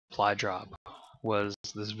supply drop was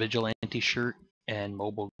this vigilante shirt and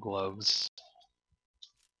mobile gloves.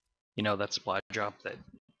 You know, that supply drop that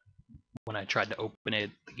when I tried to open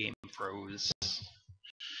it, the game froze.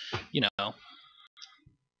 You know,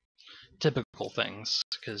 typical things,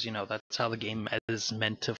 because, you know, that's how the game is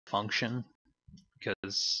meant to function.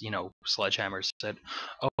 Because, you know, Sledgehammer said,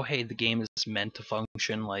 oh, hey, the game is meant to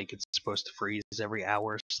function like it's supposed to freeze every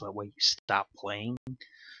hour so that way you stop playing.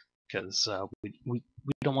 Because we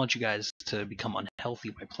don't want you guys to become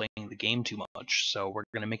unhealthy by playing the game too much. So we're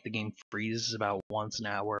going to make the game freeze about once an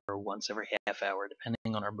hour or once every half hour,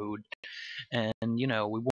 depending on our mood. And, you know,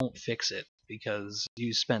 we won't fix it because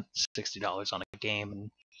you spent $60 on a game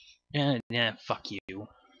and yeah, fuck you.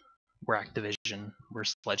 We're Activision, we're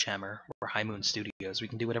Sledgehammer, we're High Moon Studios, we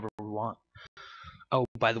can do whatever we want. Oh,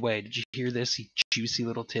 by the way, did you hear this juicy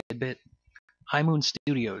little tidbit? High Moon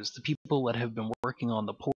Studios, the people that have been working on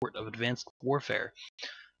the port of Advanced Warfare,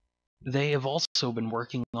 they have also been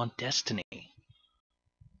working on Destiny.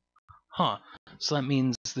 Huh, so that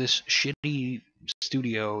means this shitty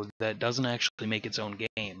studio that doesn't actually make its own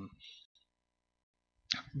game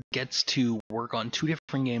gets to work on 2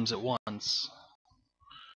 different games at once.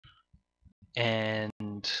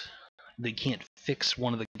 And they can't fix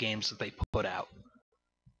one of the games that they put out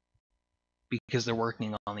because they're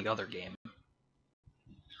working on the other game.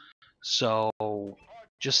 So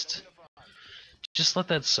just let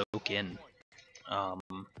that soak in.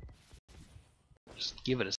 Just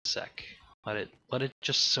give it a sec. Let it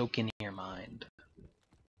just soak in your mind.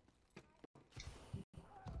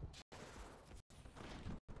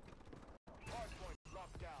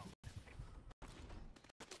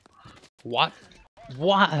 What?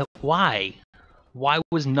 Why? Why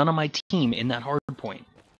was none of my team in that hard point?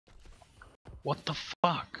 What the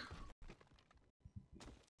fuck?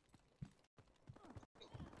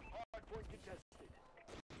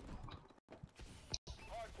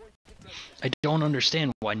 I don't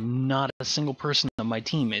understand why not a single person on my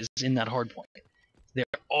team is in that hard point. They're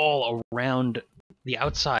all around the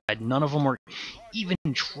outside. None of them are even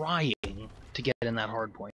trying to get in that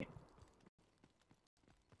hard point.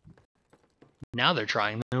 Now they're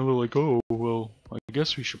trying. They're like, oh, well, I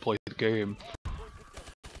guess we should play the game.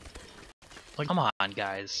 Like, come on,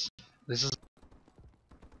 guys. This is...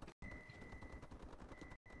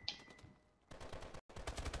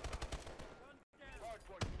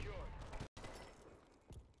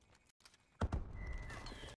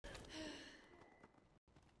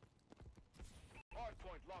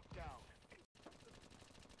 Hardpoint locked down.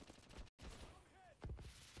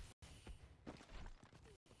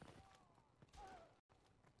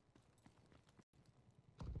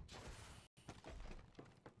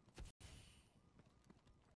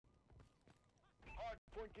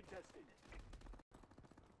 Hardpoint contested.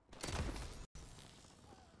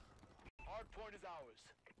 Hardpoint is ours.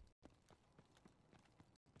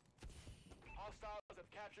 Hostiles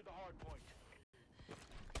have captured the hardpoint.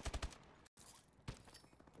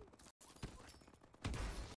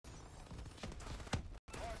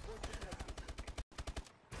 Hardpoint contested.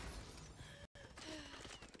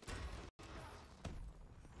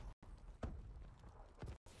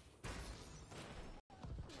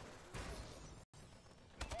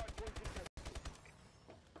 Hardpoint contested.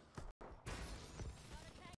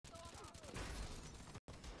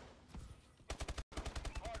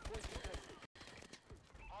 Hardpoint contested.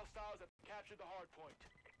 Hostiles have captured the hardpoint.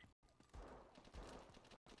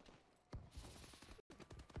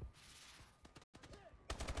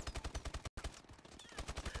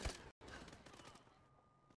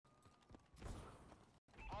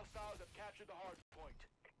 Hostiles have captured the hardpoint.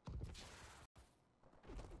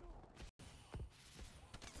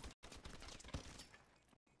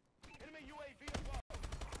 Enemy UAV above.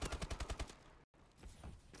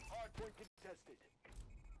 Hardpoint contested.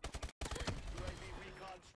 UAV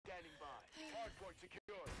recon standing by. Hardpoint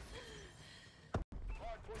secured.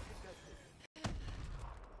 Hardpoint contested.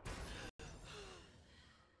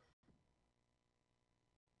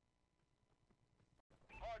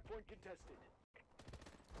 Hardpoint contested.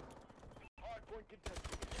 Hardpoint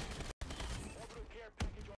contested. Orbital care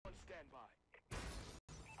package on standby.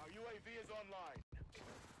 Our UAV is online.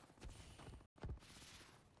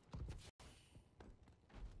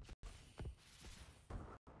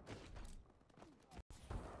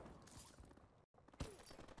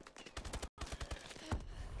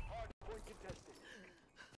 Hardpoint contested.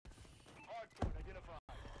 Hardpoint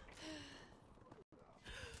identified.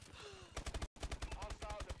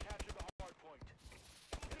 Hostiles have captured the hardpoint.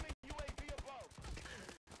 Enemy UAV above.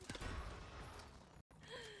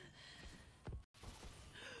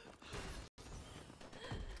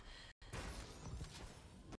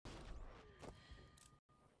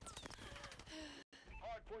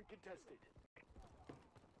 Hardpoint contested.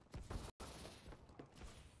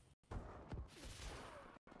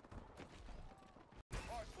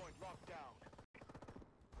 Hardpoint locked down.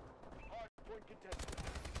 Hardpoint contested.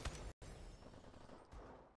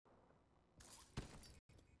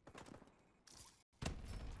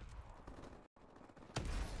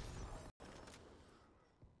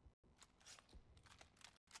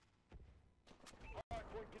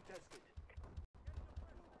 Hardpoint contested.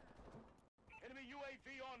 Enemy UAV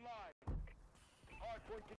online.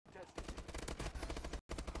 Hardpoint contested.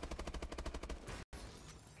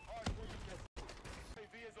 Hardpoint contested.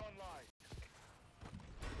 UAV is online.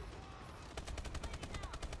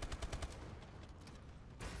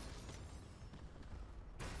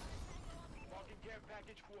 Marking care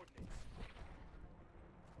package coordinates.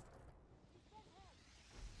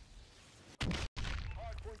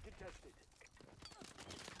 Hardpoint contested.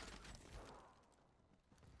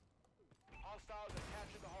 Hostiles have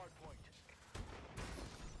captured the hardpoint.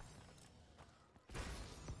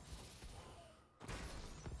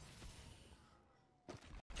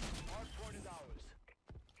 Hardpoint is ours.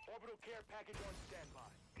 Orbital care package on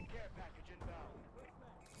standby. Care package inbound.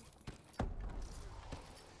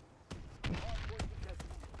 Hardpoint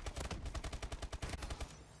contested.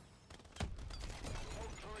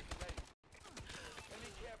 Whole turret ready.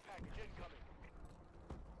 Enemy care package incoming.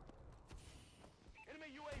 Enemy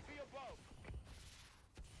UAV above.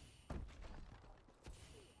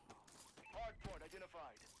 Hardpoint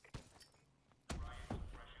identified.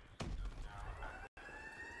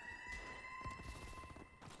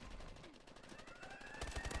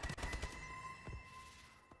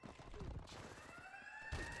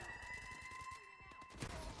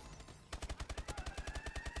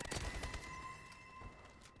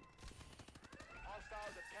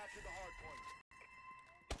 Hostiles have captured the hardpoint.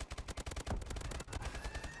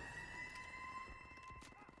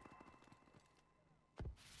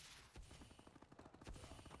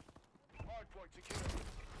 Hardpoint secured.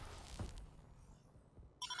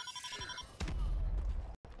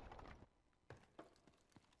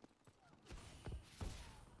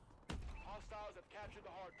 Hostiles have captured the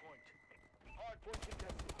hardpoint. Hardpoint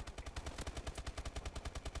contested.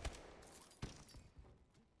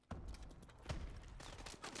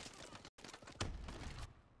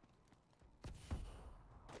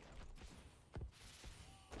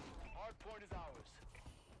 Hardpoint is ours.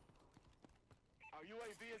 Our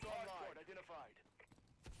UAV is online. Hardpoint identified.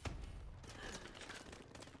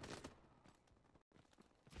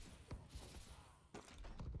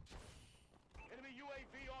 Enemy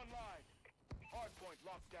UAV online. Hardpoint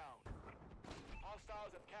locked down.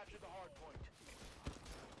 Hostiles have captured the hardpoint.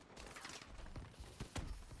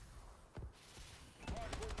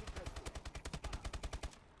 Hardpoint contested.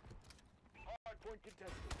 Hardpoint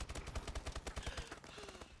contested.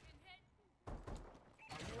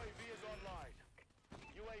 Our UAV is online.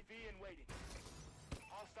 UAV in waiting.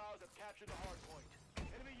 Hostiles have captured the hardpoint.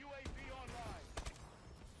 Enemy UAV online.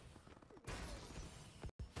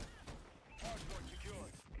 Hardpoint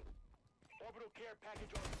secured. Orbital care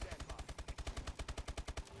package on standby.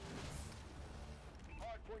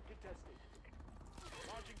 Hardpoint contested.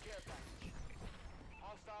 Launching care package.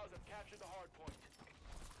 Hostiles have captured the hardpoint.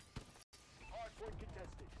 Hardpoint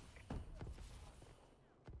contested.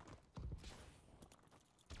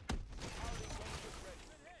 Piloting gunship ready.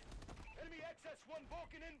 Enemy XS-1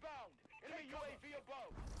 Vulcan inbound. Enemy UAV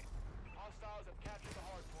above. Hostiles have captured the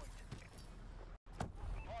hardpoint.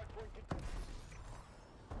 Hardpoint contested.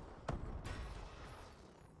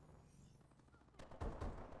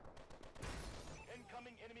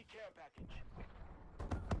 Incoming enemy care package.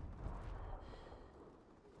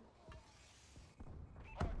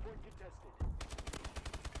 Hardpoint contested.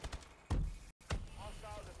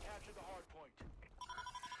 Hostiles have captured the hardpoint.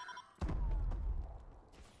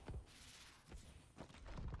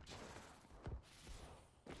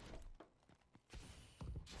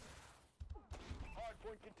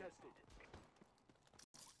 Hardpoint contested.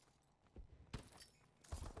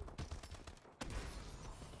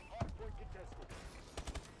 Hardpoint contested.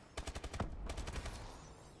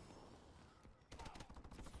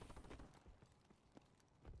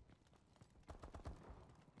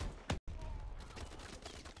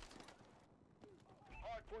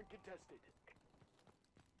 Hardpoint contested.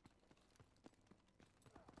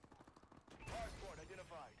 Hardpoint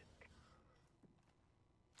identified.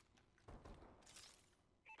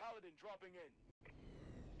 Paladin dropping in.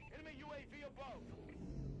 Enemy UAV above.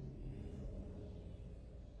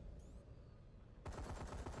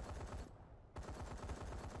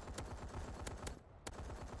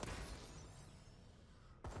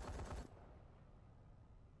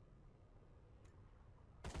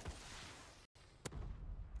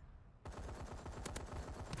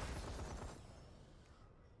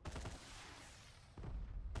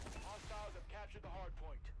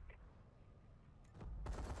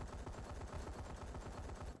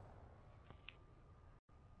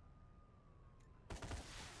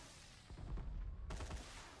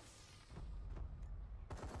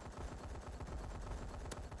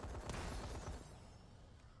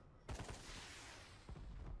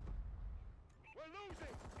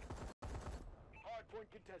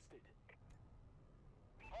 contested.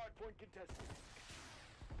 Hardpoint contested.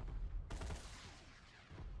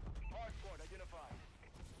 Hardpoint identified.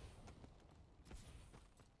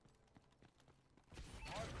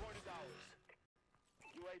 Hardpoint is ours.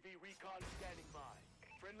 UAV recon standing by.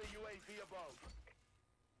 Friendly UAV above.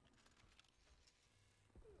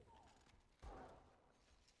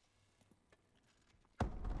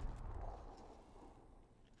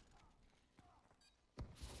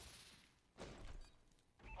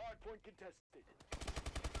 Hardpoint contested.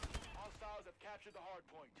 Hostiles have captured the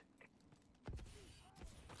hardpoint.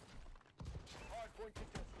 Hardpoint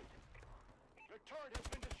contested. The turret has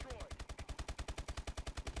been destroyed.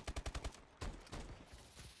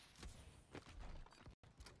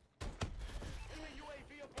 Enemy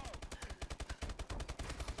UAV above.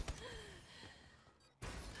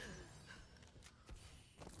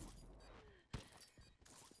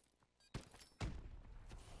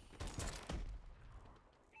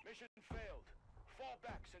 Mission failed. Fall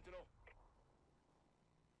back, Sentinel.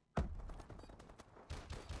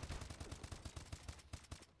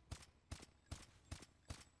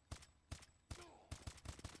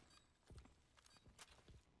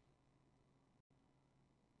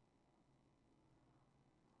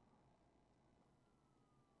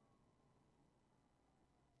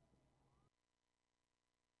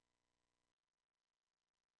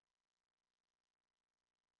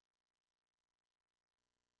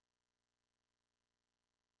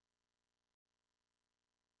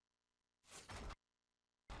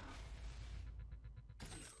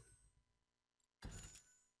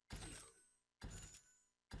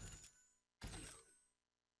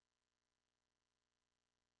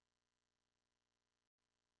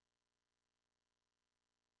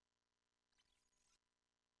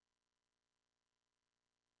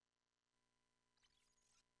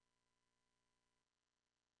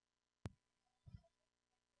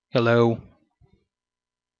 Hello.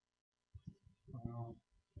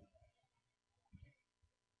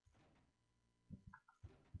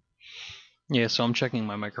 Yeah, so I'm checking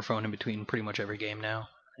my microphone in between pretty much every game now.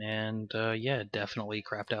 And yeah, it definitely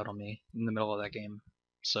crapped out on me in the middle of that game.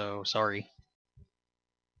 So, sorry.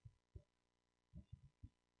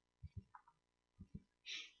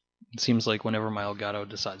 It seems like whenever my Elgato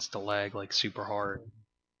decides to lag like super hard,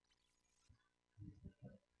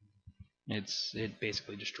 it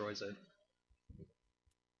basically destroys it.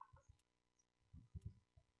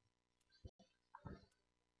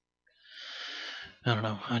 I don't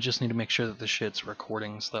know, I just need to make sure that the shit's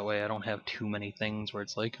recording so that way I don't have too many things where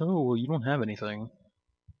it's like, oh, well, you don't have anything.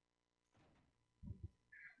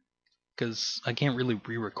 Because I can't really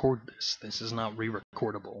re-record this. This is not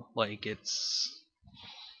re-recordable. Like, it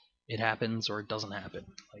happens or it doesn't happen.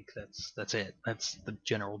 Like, that's it. That's the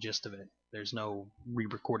general gist of it. There's no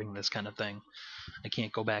re-recording this kind of thing. I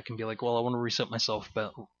can't go back and be like, well, I want to reset myself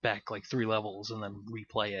back like 3 levels and then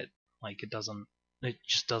replay it. Like, it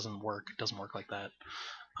just doesn't work. It doesn't work like that.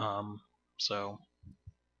 So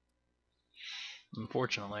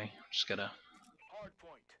unfortunately, just gotta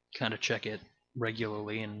kind of check it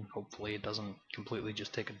regularly and hopefully it doesn't completely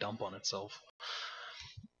just take a dump on itself.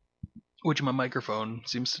 Which my microphone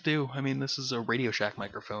seems to do. I mean, this is a Radio Shack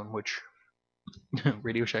microphone, which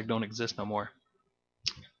Radio Shack don't exist no more.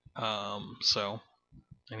 So,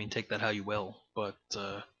 I mean, take that how you will, but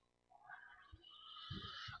I'm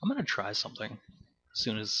gonna try something as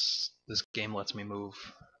soon as this game lets me move.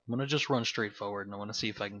 I'm gonna just run straight forward and I wanna see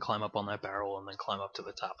if I can climb up on that barrel and then climb up to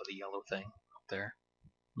the top of the yellow thing up there.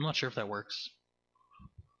 I'm not sure if that works.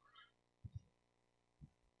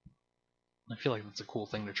 I feel like that's a cool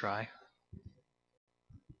thing to try.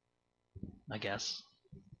 I guess.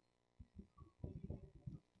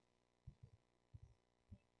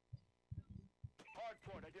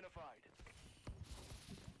 Hardpoint identified.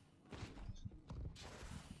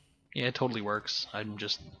 Yeah, it totally works. I'm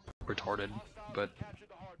just retarded, but Capture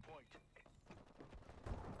the hardpoint.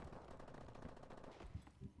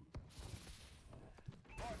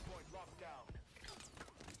 Hardpoint locked down.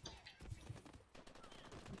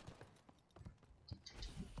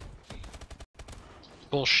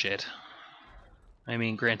 bullshit. I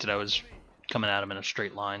mean, granted, I was coming at him in a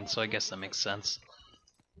straight line, so I guess that makes sense.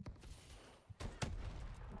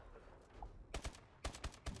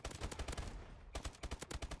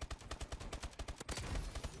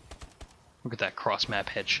 Look at that cross-map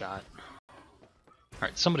headshot.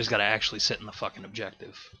 Alright, somebody's gotta actually sit in the fucking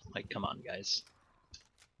objective. Like, come on, guys.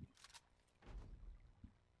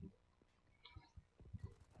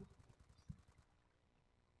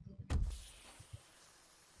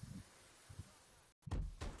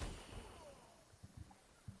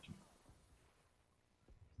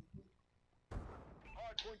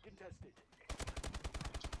 Hardpoint contested.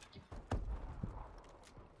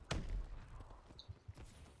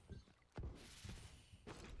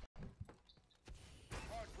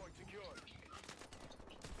 Hardpoint secured.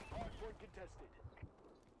 Hardpoint contested.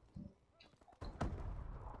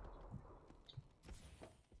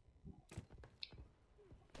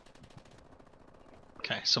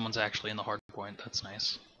 Okay, someone's actually in the hard point. That's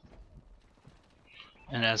nice.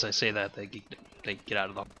 And as I say that, they get out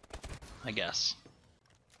of the, I guess.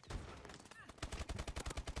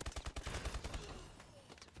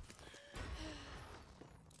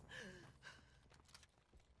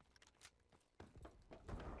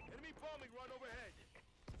 Enemy bombing run overhead.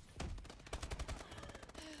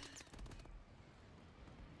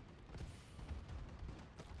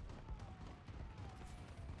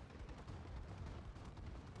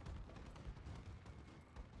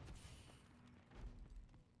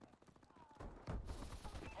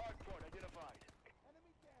 Hardpoint identified.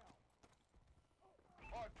 Enemy down.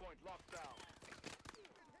 Hardpoint locked down.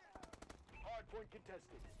 Hardpoint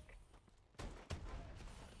contested.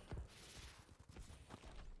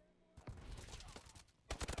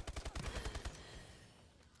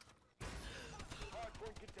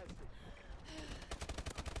 Hardpoint contested.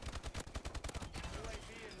 UAV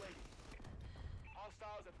in waiting.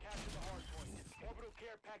 Hostiles have captured the hardpoint. Orbital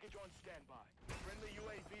care package on standby. Friendly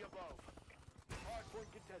UAV above. Hardpoint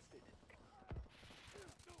contested.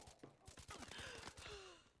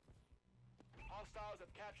 Hostiles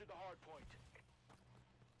have captured the hardpoint.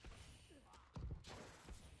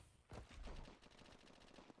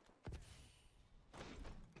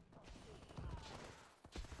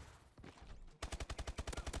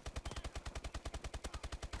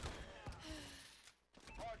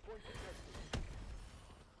 Hardpoint contested.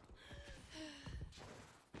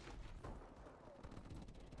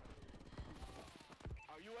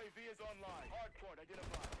 Our UAV is online. Hardpoint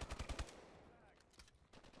identified.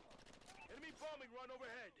 Enemy bombing run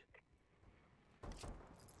overhead.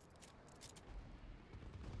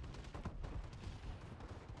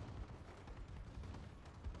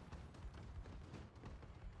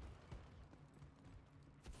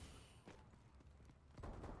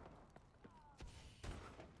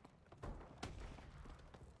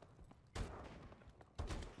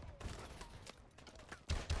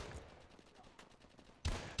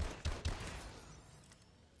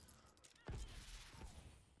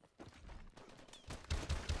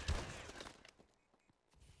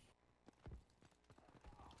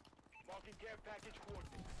 Marking care package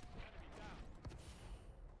coordinates. Enemy down.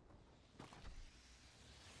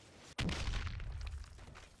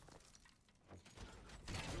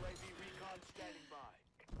 UAV recon standing by.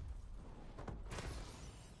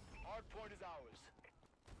 Hardpoint is ours.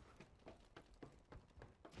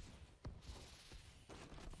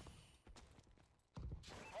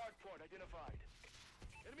 Hardpoint identified.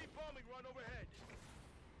 Enemy bombing run overhead.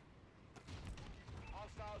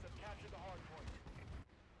 Hostiles have captured the hardpoint.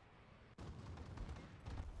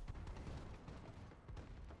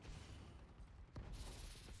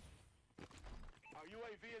 Our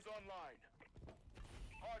UAV is online.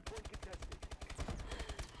 Hardpoint contested.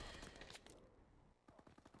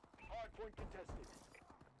 Hardpoint contested.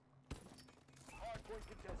 Hardpoint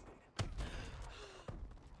contested.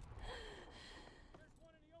 There's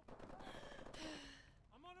one in the open.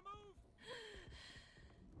 I'm on a move.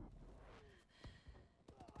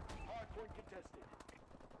 Hardpoint contested.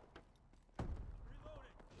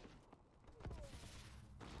 Reloading.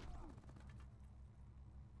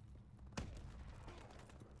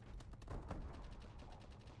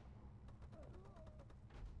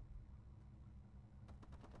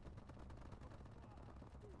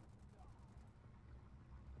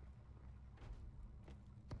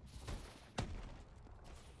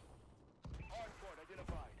 Hardpoint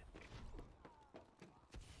identified.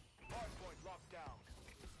 Hardpoint locked down.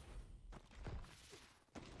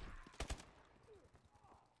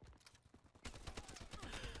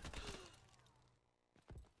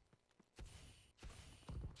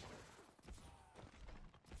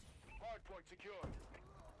 Hardpoint secured.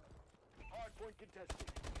 Hardpoint contested.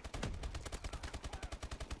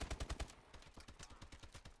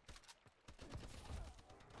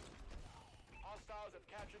 Hostiles have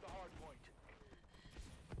captured the hardpoint.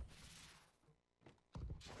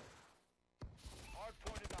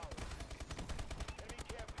 Hardpoint is ours. Enemy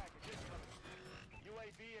care package incoming.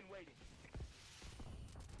 UAV in waiting.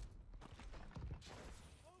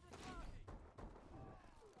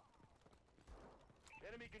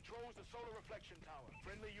 Enemy controls the solar reflection tower.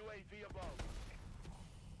 Friendly UAV above.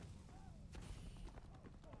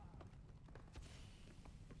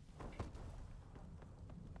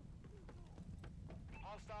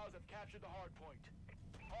 Hostiles have captured the hard point.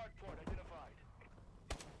 Hard point identified.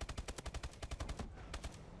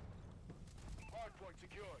 Hard point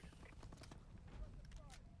secured.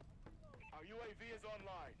 Our UAV is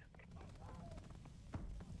online.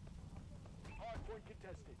 Hard point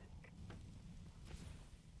contested.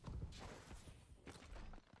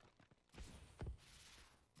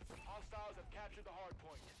 Hostiles have captured the hard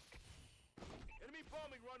point. Enemy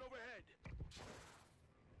bombing run overhead.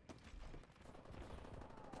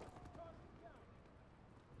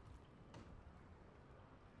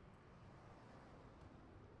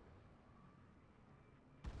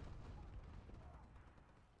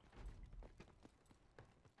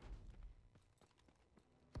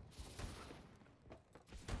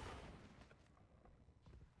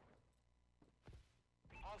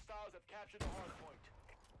 Hostiles have captured the hard point.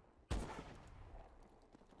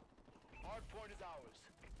 Hard point is ours.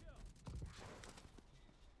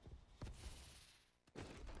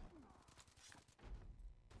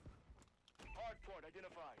 Hard point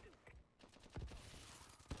identified.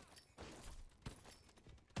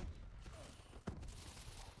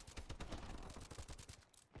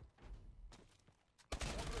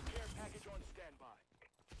 Orbital care package on standby.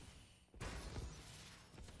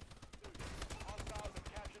 Hostiles have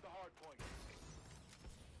captured the hard point.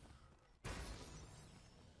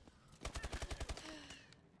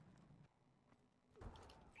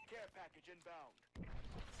 Care package inbound.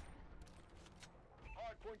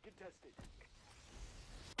 Hard point contested.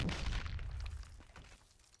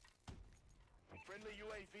 Friendly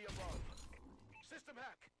UAV above. System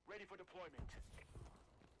hack, ready for deployment.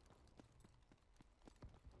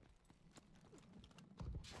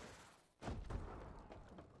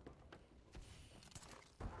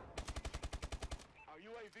 Our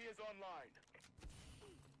UAV is online.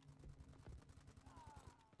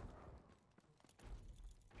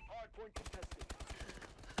 Hard point contested.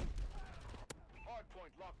 Hard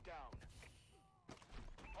point locked down.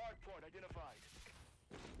 Hard point identified.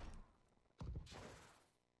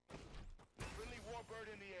 Friendly warbird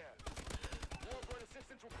in the air. Warbird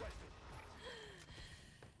assistance requested.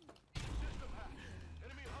 System hack.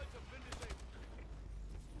 Enemy HUDs have been disabled.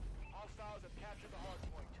 Hostiles have captured the hard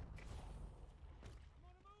point.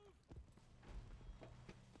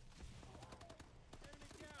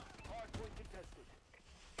 Hard point contested.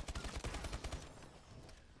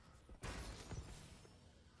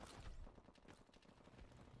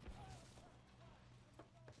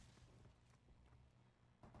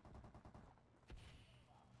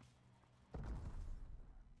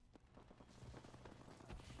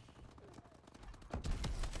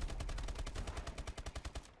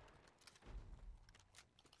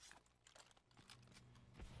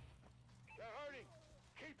 They're hurting.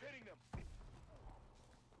 Keep hitting them.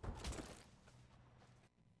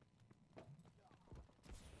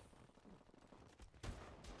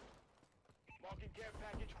 Marking care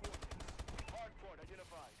package coordinates. Hard point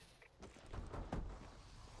identified.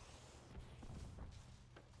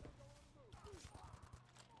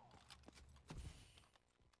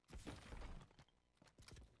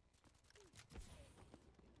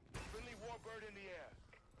 Friendly warbird in the air.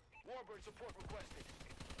 Warbird support requested.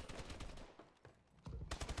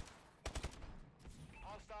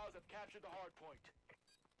 Hostiles have captured the hard point.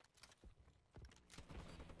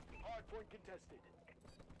 Hard point contested.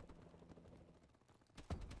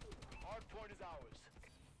 Hard point is ours.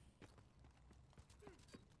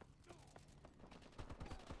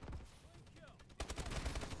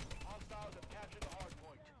 Hostiles have captured the hard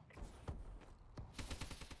point.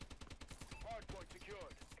 Hard point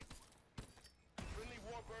secured. Friendly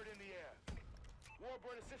warbird in the air.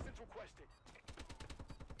 Warbird assistance requested.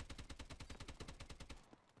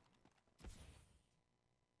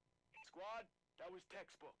 Squad, that was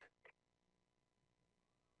textbook.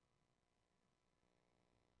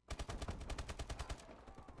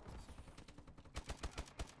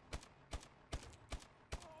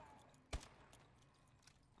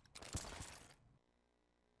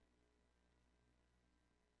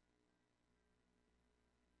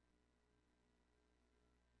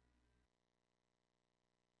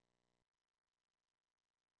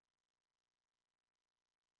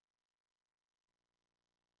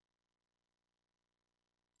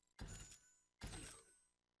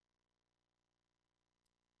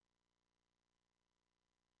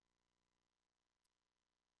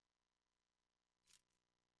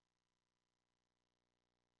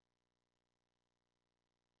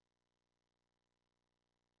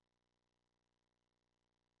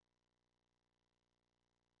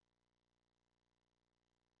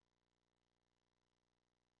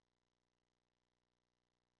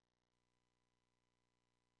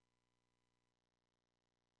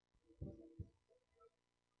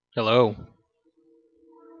 Hello.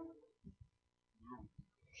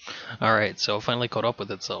 Alright, so it finally caught up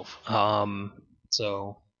with itself.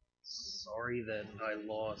 So sorry that I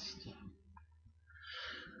lost.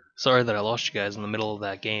 Sorry that I lost you guys in the middle of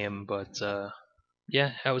that game, but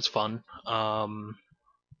yeah, that was fun. So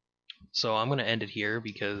I'm gonna end it here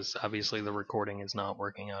because obviously the recording is not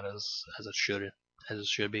working out as it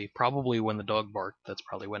should be. Probably when the dog barked, that's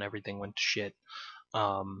probably when everything went to shit.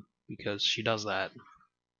 Because she does that.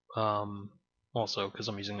 Also because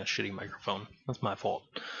I'm using a shitty microphone. That's my fault.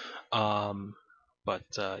 But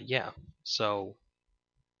yeah. So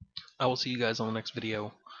I will see you guys on the next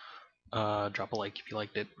video. Drop a like if you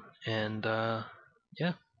liked it, and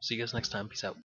yeah, see you guys next time. Peace out.